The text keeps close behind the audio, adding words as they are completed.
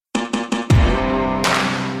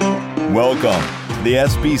Welcome to the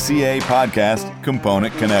SBCA podcast,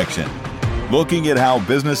 Component Connection. Looking at how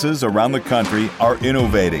businesses around the country are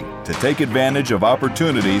innovating to take advantage of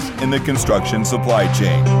opportunities in the construction supply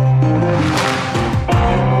chain.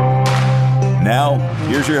 Now,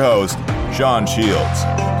 here's your host, Sean Shields.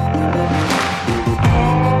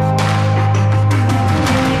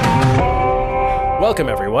 Welcome,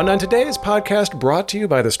 everyone. On today's podcast, brought to you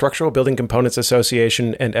by the Structural Building Components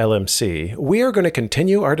Association and LMC, we are going to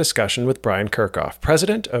continue our discussion with Brian Kirchhoff,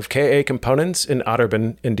 president of KA Components in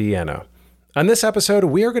Otterbein, Indiana. On this episode,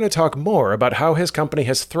 we are going to talk more about how his company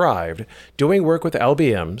has thrived doing work with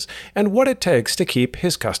LBMs and what it takes to keep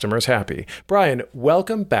his customers happy. Brian,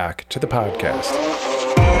 welcome back to the podcast.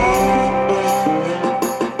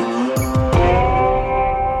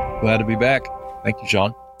 Glad to be back. Thank you,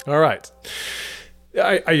 Sean. All right.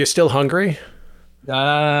 Are you still hungry?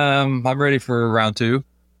 I'm ready for round two.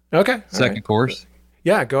 Okay. Second course.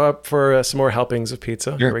 Yeah, go up for some more helpings of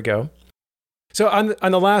pizza. Here we go. So on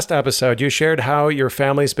the last episode, you shared how your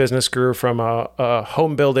family's business grew from a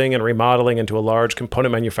home building and remodeling into a large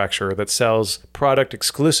component manufacturer that sells product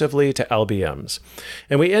exclusively to LBMs.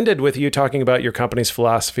 And we ended with you talking about your company's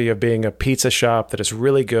philosophy of being a pizza shop that is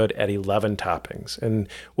really good at 11 toppings and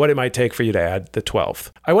what it might take for you to add the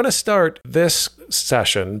 12th. I want to start this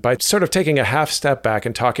session by sort of taking a half step back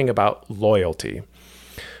and talking about loyalty.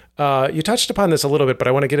 You touched upon this a little bit, but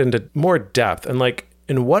I want to get into more depth and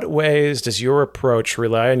in what ways does your approach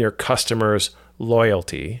rely on your customers'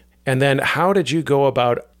 loyalty? And then how did you go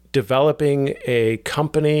about developing a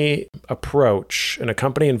company approach and a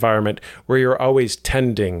company environment where you're always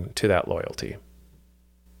tending to that loyalty?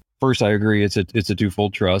 First, I agree. It's a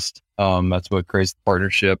twofold trust. That's what creates the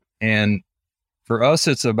partnership. And for us,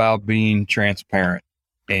 it's about being transparent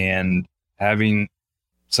and having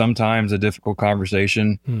sometimes a difficult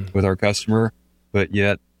conversation with our customer, but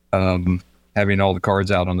yet having all the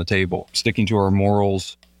cards out on the table, sticking to our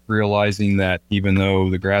morals, realizing that even though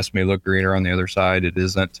the grass may look greener on the other side, it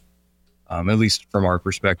isn't, at least from our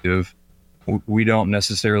perspective. We don't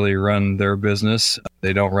necessarily run their business.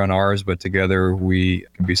 They don't run ours, but together we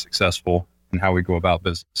can be successful in how we go about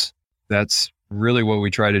business. That's really what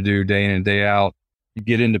we try to do day in and day out. You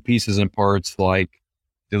get into pieces and parts like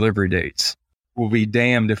delivery dates. We'll be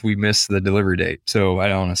damned if we miss the delivery date. So I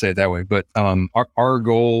don't want to say it that way, but our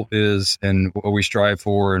goal is, and what we strive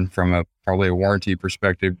for, and from probably a warranty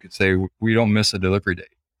perspective, could say we don't miss a delivery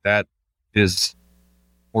date. That is,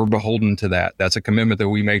 we're beholden to that. That's a commitment that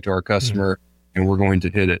we make to our customer, and we're going to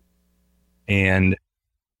hit it. And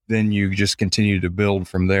then you just continue to build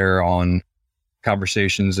from there on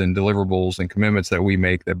conversations and deliverables and commitments that we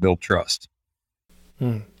make that build trust.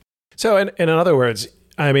 So in other words,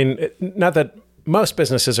 I mean, not that most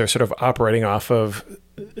businesses are sort of operating off of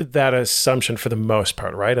that assumption for the most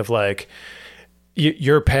part, right? Of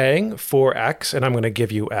you're paying for X and I'm going to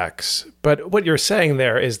give you X. But what you're saying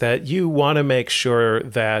there is that you want to make sure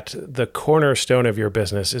that the cornerstone of your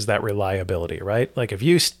business is that reliability, right? Like if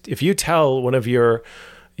you tell one of your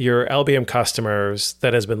LBM customers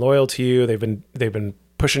that has been loyal to you, they've been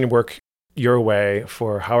pushing work your way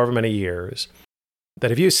for however many years, that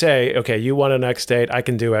if you say, okay, you want an X date, I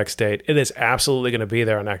can do X date, it is absolutely going to be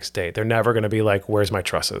there on X date. They're never going to be like, where's my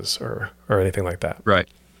trusses or anything like that. Right.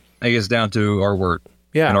 I guess down to our word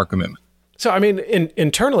and our commitment. So, I mean,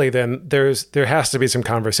 internally then there has to be some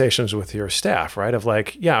conversations with your staff, right? Of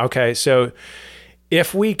okay, so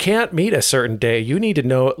if we can't meet a certain day, you need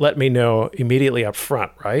to let me know immediately up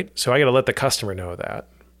front, right? So I got to let the customer know that.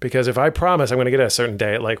 Because if I promise I'm going to get a certain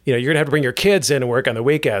day, you're going to have to bring your kids in and work on the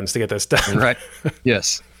weekends to get this done. Right.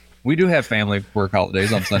 Yes. We do have family work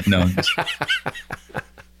holidays on Sunday.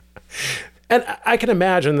 And I can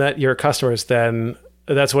imagine that your customers then,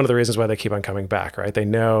 that's one of the reasons why they keep on coming back, right? They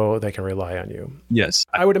know they can rely on you. Yes.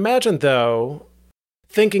 I would imagine, though,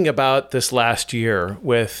 thinking about this last year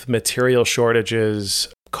with material shortages,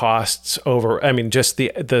 costs just the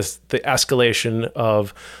escalation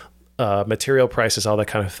of material prices, all that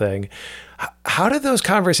kind of thing. How did those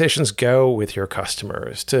conversations go with your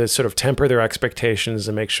customers to sort of temper their expectations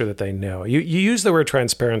and make sure that they know? You use the word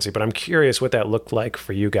transparency, but I'm curious what that looked like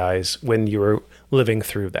for you guys when you were living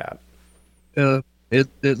through that.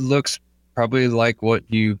 It looks probably like what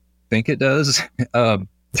you think it does.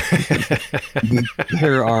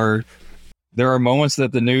 There are moments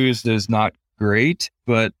that the news is not great,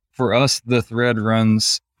 but for us, the thread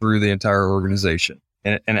runs through the entire organization.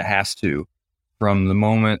 And it has to, from the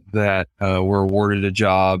moment that we're awarded a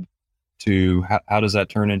job to how does that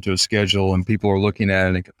turn into a schedule, and people are looking at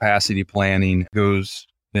it, and capacity planning goes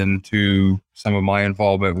into some of my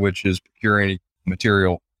involvement, which is procuring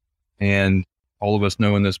material. And all of us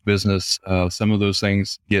know in this business, some of those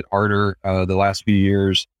things get harder the last few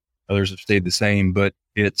years. Others have stayed the same, but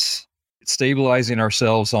it's stabilizing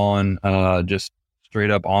ourselves on just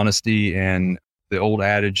straight up honesty and the old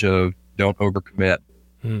adage of don't overcommit.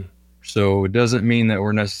 So it doesn't mean that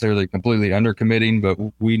we're necessarily completely undercommitting, but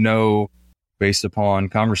we know based upon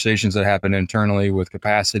conversations that happen internally with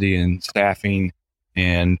capacity and staffing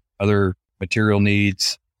and other material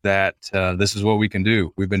needs that this is what we can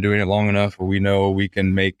do. We've been doing it long enough where we know we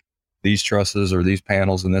can make these trusses or these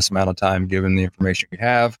panels in this amount of time given the information we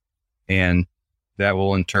have. And that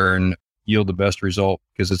will in turn yield the best result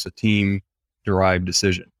because it's a team derived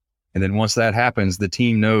decision. And then once that happens, the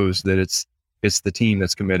team knows that it's the team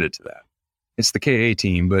that's committed to that. It's the KA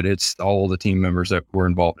team, but it's all the team members that were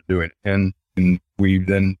involved in doing it. And we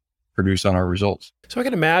then produce on our results. So I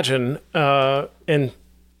can imagine in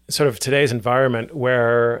sort of today's environment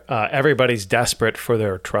where everybody's desperate for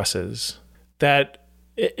their trusses, that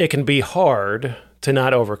it can be hard to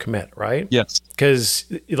not overcommit, right? Yes. Because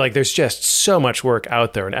like there's just so much work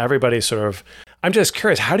out there and everybody's sort of, I'm just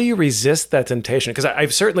curious, how do you resist that temptation? Because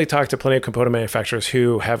I've certainly talked to plenty of component manufacturers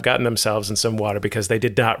who have gotten themselves in some water because they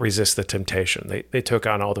did not resist the temptation. They took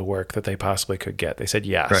on all the work that they possibly could get. They said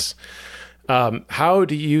yes. Right. How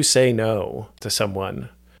do you say no to someone?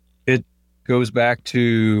 It goes back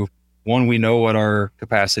to, one, we know what our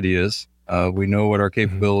capacity is. We know what our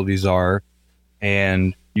capabilities are.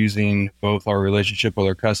 And using both our relationship with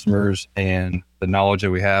our customers and the knowledge that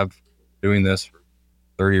we have doing this for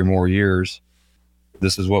 30 or more years,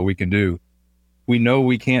 this is what we can do. We know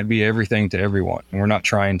we can't be everything to everyone, and we're not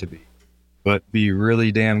trying to be, but be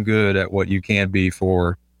really damn good at what you can be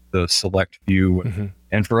for the select few.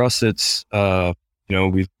 And for us, it's,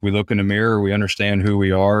 we look in the mirror, we understand who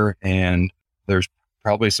we are, and there's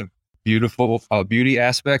probably some beautiful beauty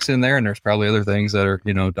aspects in there. And there's probably other things that are,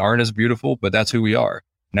 aren't as beautiful, but that's who we are.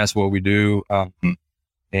 And that's what we do.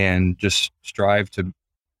 And just strive to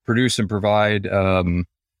produce and provide,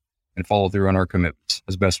 and follow through on our commitments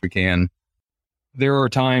as best we can. There are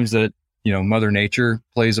times that, Mother Nature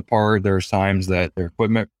plays a part. There's times that their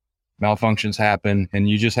equipment malfunctions happen, and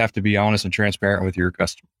you just have to be honest and transparent with your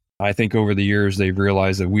customer. I think over the years, they've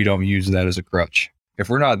realized that we don't use that as a crutch. If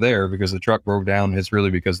we're not there because the truck broke down, it's really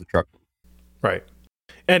because the truck broke. Right.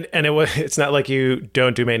 And it's not like you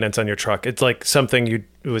don't do maintenance on your truck. It's like something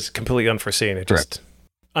it was completely unforeseen. It just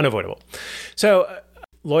unavoidable. So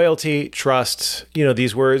loyalty, trust,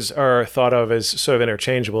 these words are thought of as sort of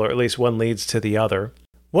interchangeable, or at least one leads to the other.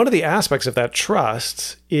 One of the aspects of that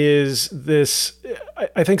trust is this,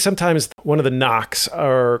 I think sometimes one of the knocks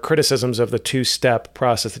or criticisms of the two-step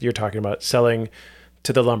process that you're talking about, selling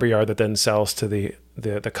to the lumberyard that then sells to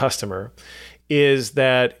the customer, is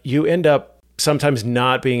that you end up sometimes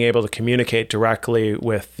not being able to communicate directly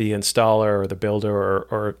with the installer or the builder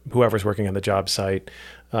or whoever's working on the job site,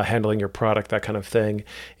 handling your product, that kind of thing.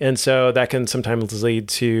 And so that can sometimes lead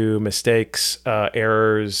to mistakes,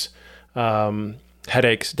 errors,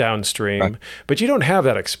 headaches downstream. Right. But you don't have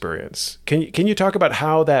that experience. Can you talk about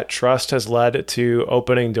how that trust has led to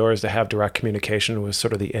opening doors to have direct communication with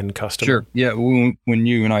sort of the end customer? Sure. Yeah. When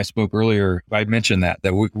you and I spoke earlier, I mentioned that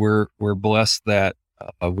we're blessed that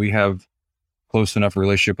we have close enough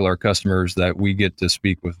relationship with our customers that we get to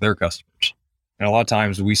speak with their customers. And a lot of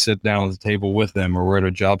times we sit down at the table with them, or we're at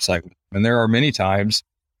a job site with them. And there are many times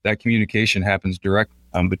that communication happens direct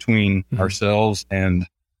between ourselves and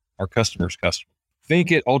our customer's customer. I think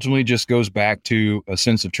it ultimately just goes back to a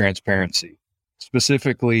sense of transparency.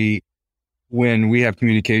 Specifically, when we have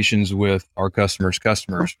communications with our customers,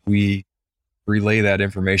 we relay that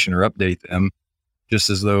information or update them just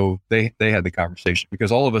as though they had the conversation,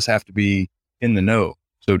 because all of us have to be in the know,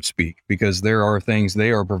 so to speak, because there are things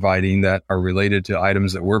they are providing that are related to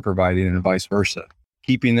items that we're providing and vice versa.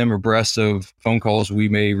 Keeping them abreast of phone calls we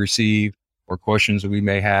may receive or questions that we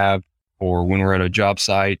may have, or when we're at a job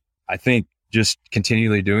site. I think just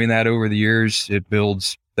continually doing that over the years, it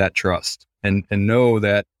builds that trust and know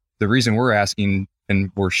that the reason we're asking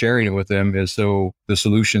and we're sharing it with them is so the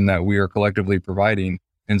solution that we are collectively providing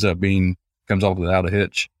comes off without a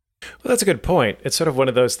hitch. Well, that's a good point. It's sort of one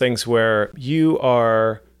of those things where you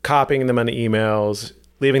are copying them on emails,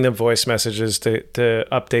 leaving them voice messages to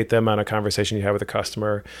update them on a conversation you have with a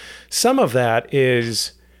customer. Some of that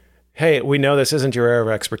is, hey, we know this isn't your area of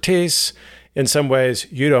expertise. In some ways,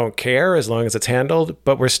 you don't care as long as it's handled,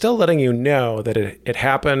 but we're still letting you know that it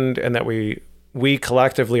happened and that we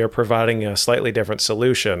collectively are providing a slightly different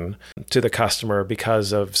solution to the customer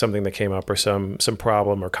because of something that came up or some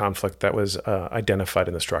problem or conflict that was identified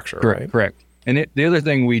in the structure. Correct. And the other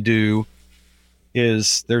thing we do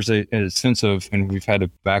is there's a sense of, and we've had to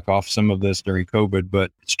back off some of this during COVID,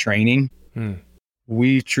 but it's training.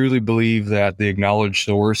 We truly believe that the acknowledged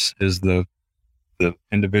source is the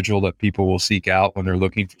individual that people will seek out when they're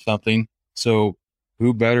looking for something. So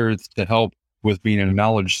who better to help with being an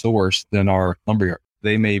acknowledged source than our lumberyard?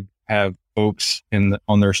 They may have folks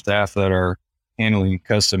on their staff that are handling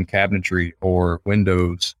custom cabinetry or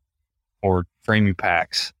windows or framing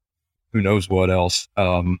packs, who knows what else.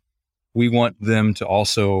 We want them to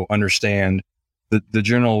also understand the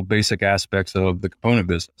general basic aspects of the component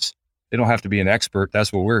business. They don't have to be an expert.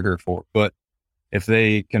 That's what we're here for. But if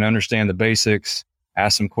they can understand the basics,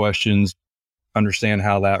 ask some questions, understand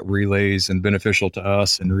how that relays and beneficial to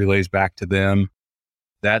us and relays back to them,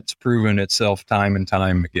 that's proven itself time and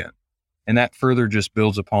time again. And that further just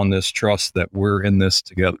builds upon this trust that we're in this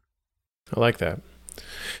together. I like that.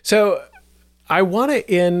 So I want to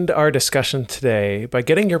end our discussion today by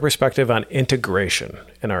getting your perspective on integration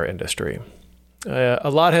in our industry. A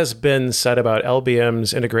lot has been said about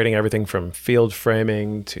LBMs integrating everything from field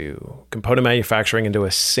framing to component manufacturing into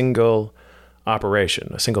a single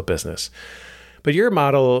operation, a single business. But your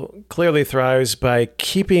model clearly thrives by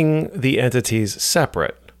keeping the entities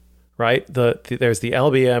separate, right? There's the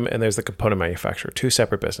LBM and there's the component manufacturer, two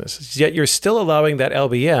separate businesses. Yet you're still allowing that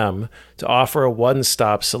LBM to offer a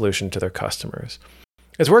one-stop solution to their customers.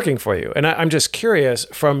 It's working for you. And I'm just curious,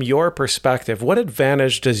 from your perspective, what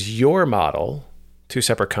advantage does your model, two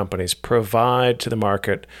separate companies, provide to the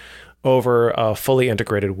market over a fully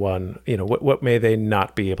integrated one? What may they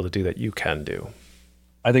not be able to do that you can do?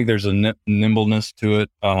 I think there's a nimbleness to it,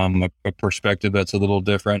 a perspective that's a little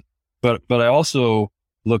different. But I also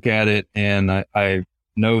look at it, and I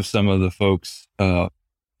know some of the folks that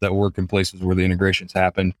work in places where the integrations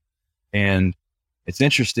happen, and it's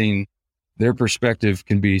interesting. Their perspective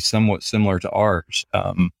can be somewhat similar to ours.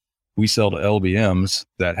 We sell to LBMs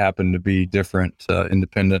that happen to be different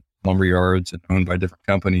independent lumber yards and owned by different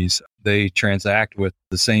companies. They transact with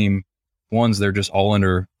the same ones. They're just all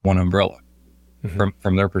under one umbrella.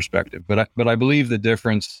 From their perspective. But I believe the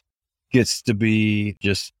difference gets to be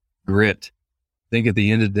just grit. I think at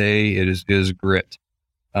the end of the day, it is grit.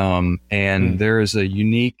 And there is a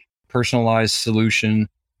unique personalized solution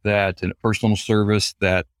and a personal service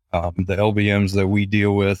that the LBMs that we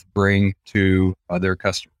deal with bring to their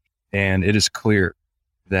customers. And it is clear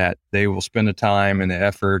that they will spend the time and the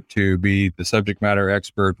effort to be the subject matter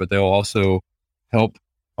expert, but they'll also help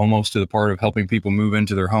almost to the part of helping people move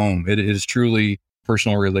into their home. It is truly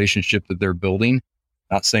personal relationship that they're building.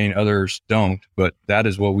 Not saying others don't, but that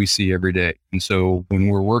is what we see every day. And so when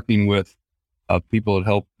we're working with people that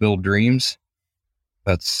help build dreams,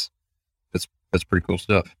 that's pretty cool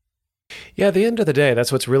stuff. Yeah, at the end of the day,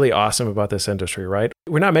 that's what's really awesome about this industry, right?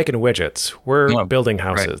 We're not making widgets. We're building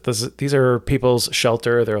houses. Right. These are people's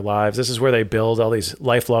shelter, their lives. This is where they build all these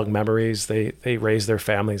lifelong memories. They raise their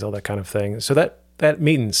families, all that kind of thing. So that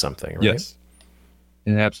means something, right? Yes,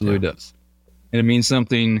 it absolutely does. And it means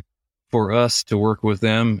something for us to work with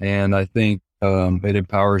them. And I think it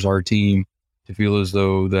empowers our team to feel as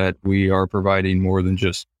though that we are providing more than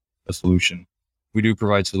just a solution. We do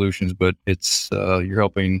provide solutions, but it's you're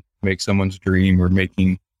helping make someone's dream or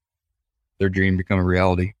making their dream become a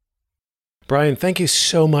reality. Brian, thank you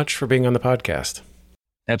so much for being on the podcast.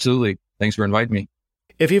 Absolutely. Thanks for inviting me.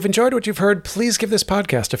 If you've enjoyed what you've heard, please give this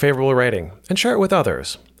podcast a favorable rating and share it with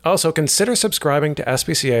others. Also, consider subscribing to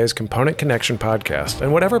SBCA's Component Connection podcast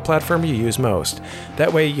on whatever platform you use most.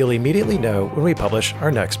 That way, you'll immediately know when we publish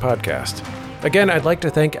our next podcast. Again, I'd like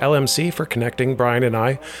to thank LMC for connecting Brian and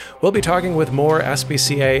I. We'll be talking with more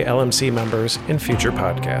SBCA LMC members in future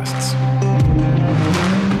podcasts.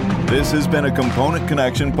 This has been a Component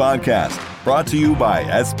Connection podcast brought to you by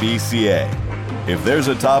SBCA. If there's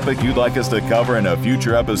a topic you'd like us to cover in a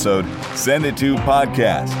future episode, send it to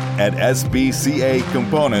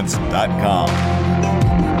podcast@sbcacomponents.com.